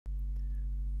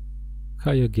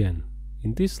Hi again.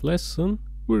 In this lesson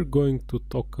we're going to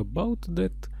talk about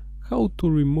how to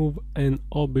remove an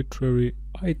arbitrary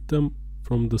item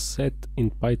from the set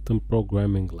in Python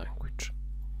programming language.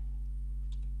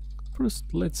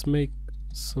 First let's make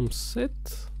some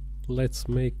set. Let's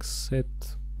make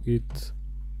set with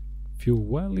few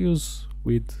values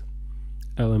with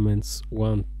elements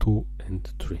 1, 2 and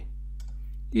 3.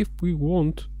 If we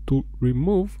want to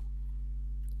remove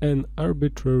an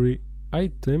arbitrary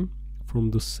item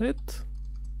from the set,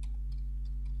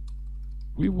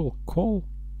 we will call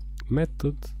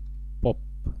method pop.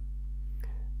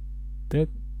 That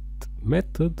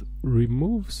method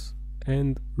removes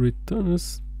and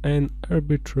returns an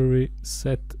arbitrary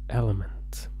set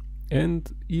element, and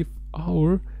if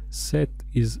our set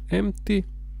is empty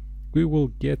we will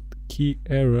get key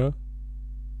error.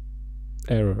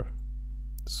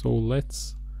 So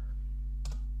let's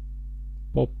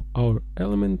pop our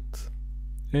element,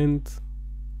 and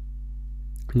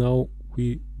now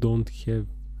we don't have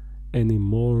any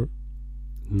more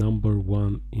number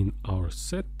 1 in our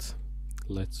set.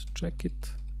 Let's check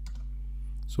it.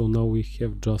 So now we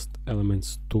have just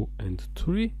elements 2 and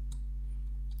 3.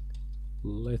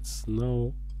 Let's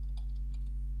now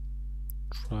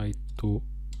try to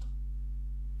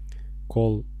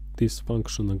call this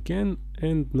function again,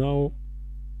 and now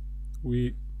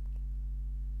we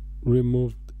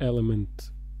removed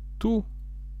element 2.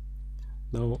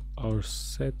 Now our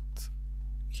set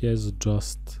has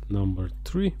just number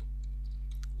 3.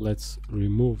 Let's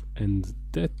remove and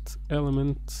that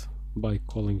element by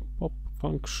calling pop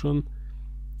function,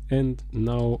 and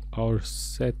now our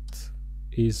set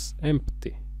is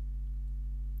empty.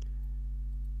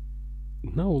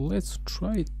 Now let's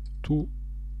try to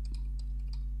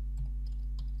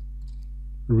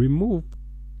remove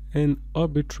an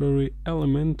arbitrary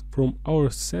element from our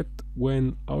set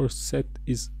when our set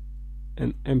is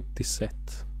an empty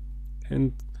set,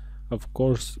 and of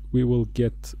course we will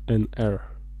get an error.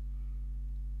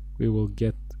 We will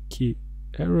get key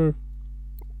error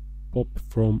pop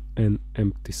from an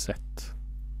empty set.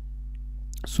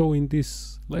 So in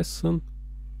this lesson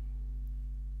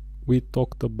we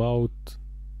talked about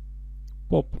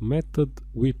pop method,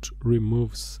 which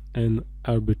removes an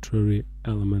arbitrary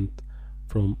element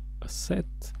from a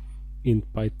set in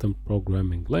Python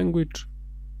programming language.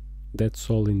 That's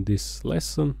all in this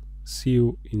lesson. See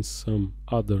you in some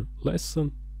other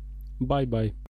lesson. Bye bye.